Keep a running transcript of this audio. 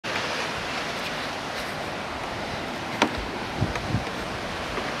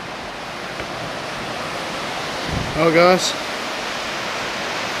Oh guys,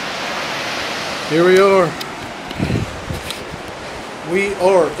 here we are. We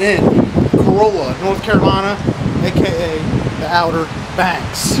are in Corolla, North Carolina, aka the Outer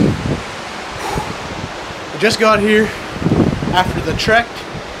Banks. We just got here after the trek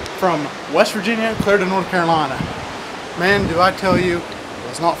from West Virginia clear to North Carolina. Man, do I tell you, it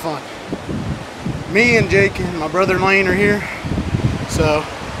was not fun. Me and Jake and my brother Lane are here, so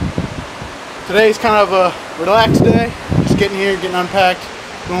today's kind of a relaxed day. Just getting here, getting unpacked,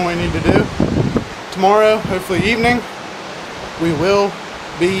 doing what we need to do. Tomorrow, hopefully evening, we will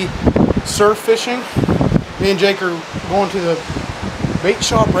be surf fishing. Me and Jake are going to the bait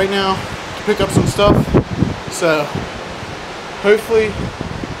shop right now to pick up some stuff. So hopefully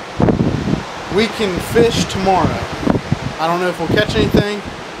we can fish tomorrow. I don't know if we'll catch anything,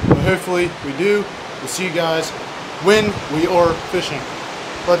 but hopefully we do. We'll see you guys when we are fishing.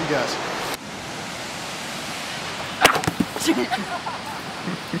 Love you guys. You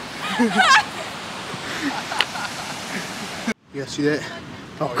guys see that?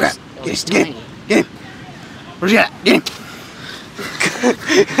 Oh crap! Get him! Get him! Where's he at? Get him!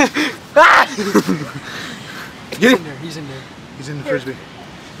 Get him! He's in there. He's in the frisbee.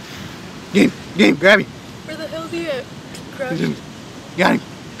 Get him! Get him! Grab him! Where the hell is he at? Grab him! Got him!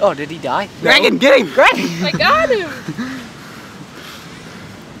 Oh, did he die? Grab him! Get him! Grab him! I got him!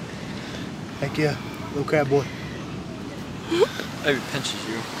 Heck yeah, little crab boy. Oh, he pinches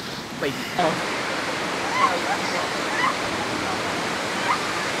you. Wait. Oh.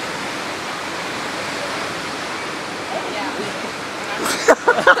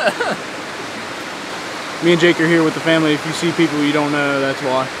 Me and Jake are here with the family. If you see people you don't know, that's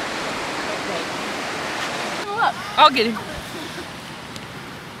why. I'll get him.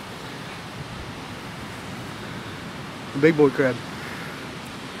 The big boy crab.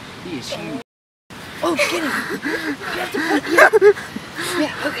 He is huge. Oh, get him! You have to put it,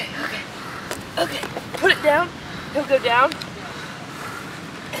 yeah, okay. Okay, put it down. He'll go down.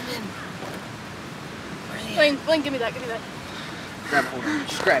 And then, where's he at? Blaine, give me that, Grab hold of him.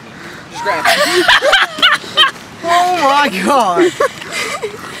 Just grab him. Just grab him. Oh my god!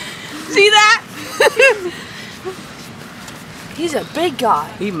 See that? He's a big guy.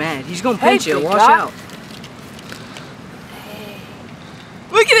 He's mad. He's gonna pinch you. Watch out. Hey.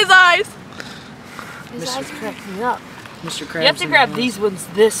 Look at his eyes. His eyes cracking up. Mr. Krabs. You have to grab these ones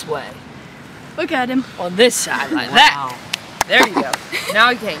this way. Look at him. On this side, like that. There you go. Now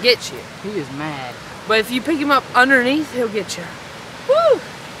he can't get you. He is mad. But if you pick him up underneath, he'll get you. Woo!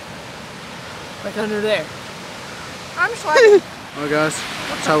 Like under there. I'm sliding. Alright guys,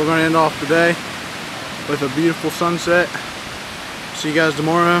 that's how we're going to end off today with a beautiful sunset. See you guys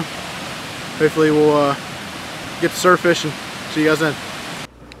tomorrow. Hopefully we'll get to surf fishing. See you guys then.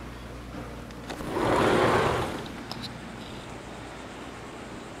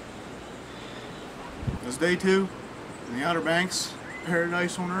 It's day 2 in the Outer Banks,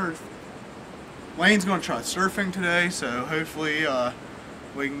 paradise on earth. Lane's going to try surfing today, so hopefully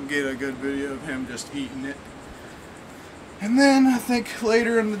we can get a good video of him just eating it. And then I think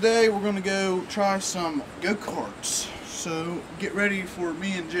later in the day we're going to go try some go-karts. So get ready for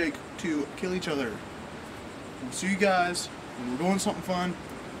me and Jake to kill each other. We'll see you guys when we're doing something fun.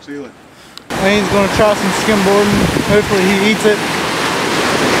 See you later. Lane's going to try some skimboarding. Hopefully he eats it.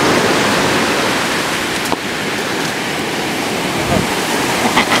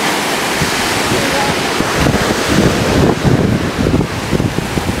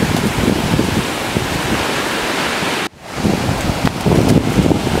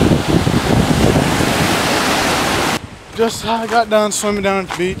 Just I got done swimming down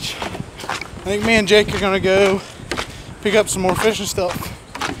at the beach. I think me and Jake are gonna go pick up some more fishing stuff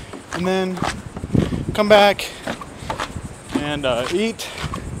and then come back and eat.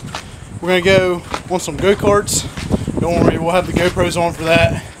 We're gonna go on some go-karts. Don't worry, we'll have the GoPros on for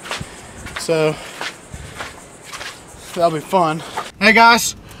that. So that'll be fun. Hey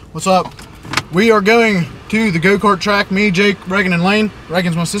guys, what's up? We are going to the go-kart track. Me, Jake, Reagan, and Lane.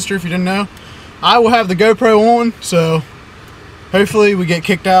 Reagan's my sister, if you didn't know. I will have the GoPro on, so hopefully we get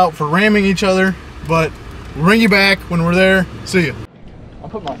kicked out for ramming each other, but we'll ring you back when we're there. See ya. I'll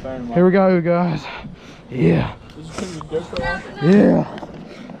put my phone in. Here we go, guys. Yeah. Yeah.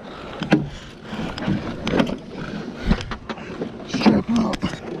 Strap up.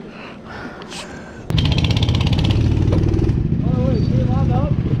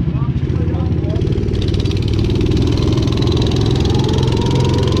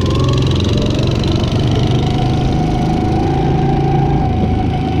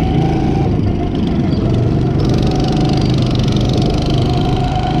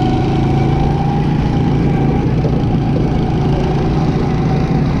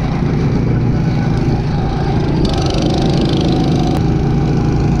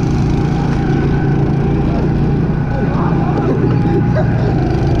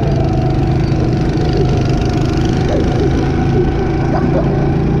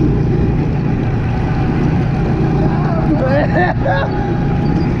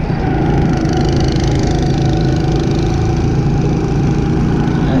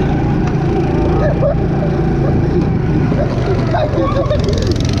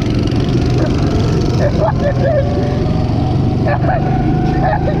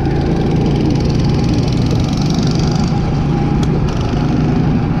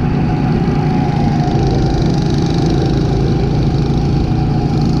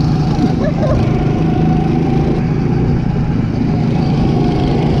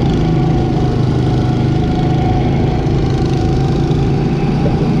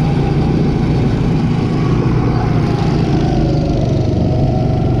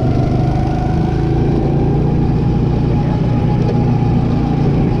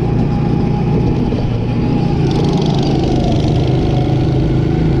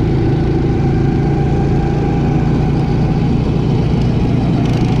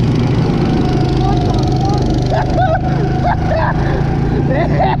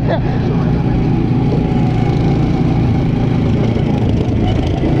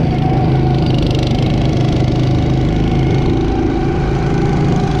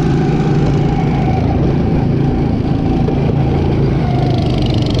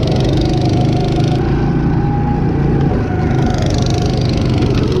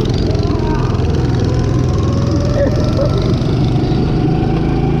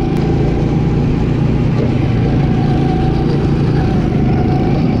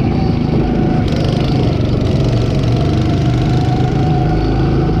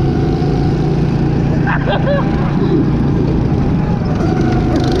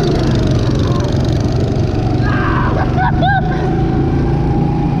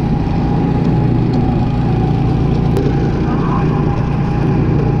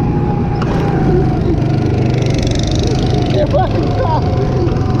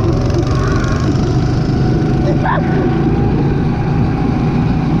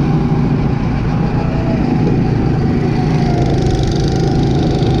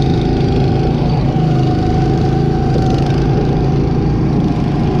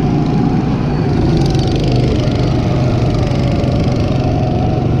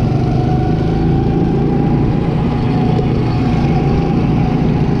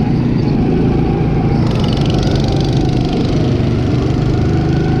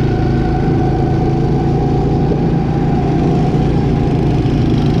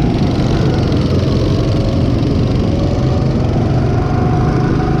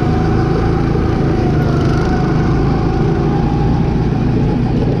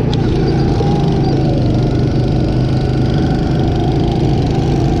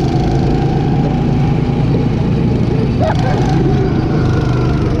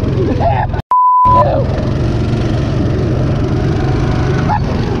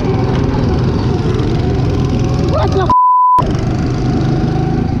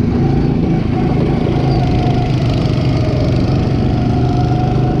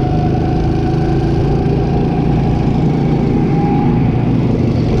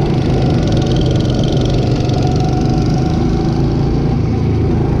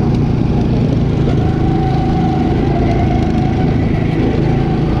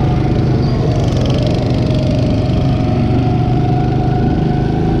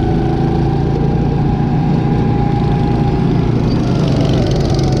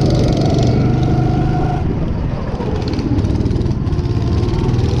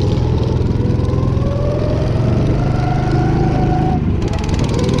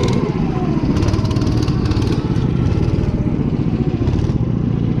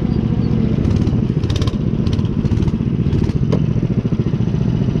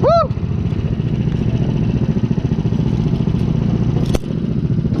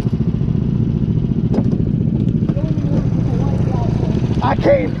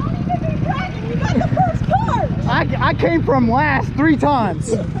 I came from last 3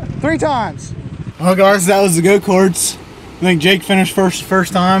 times. 3 times. Well guys, that was the go-karts. I think Jake finished first the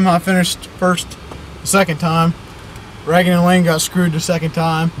first time. I finished first the second time. Reagan and Lane got screwed the second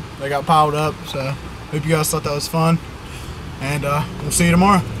time. They got piled up, so hope you guys thought that was fun. And we'll see you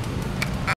tomorrow.